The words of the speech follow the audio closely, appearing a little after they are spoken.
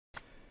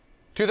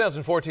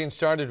2014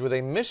 started with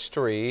a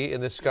mystery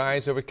in the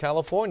skies over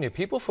California.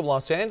 People from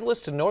Los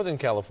Angeles to Northern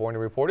California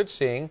reported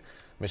seeing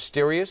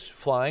mysterious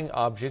flying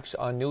objects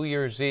on New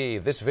Year's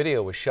Eve. This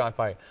video was shot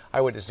by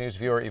Eyewitness News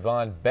viewer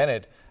Yvonne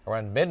Bennett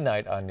around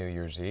midnight on New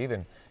Year's Eve,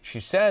 and she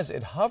says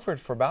it hovered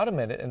for about a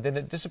minute and then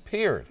it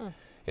disappeared.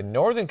 In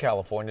Northern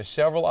California,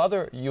 several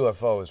other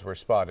UFOs were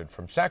spotted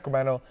from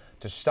Sacramento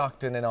to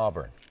Stockton and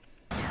Auburn.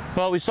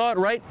 Well, we saw it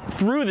right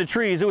through the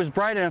trees. It was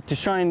bright enough to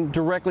shine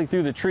directly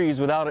through the trees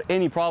without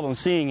any problem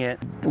seeing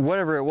it.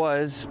 Whatever it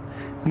was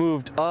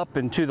moved up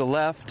and to the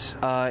left.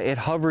 It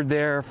hovered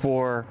there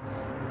for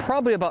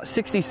probably about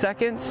 60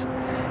 seconds,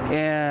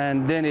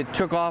 and then it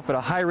took off at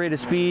a high rate of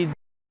speed.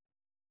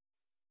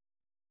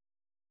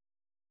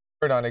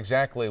 On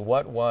exactly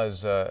what it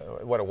was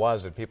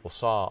that people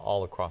saw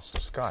all across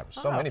the sky.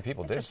 So many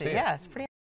people did see it. Yeah, it's pretty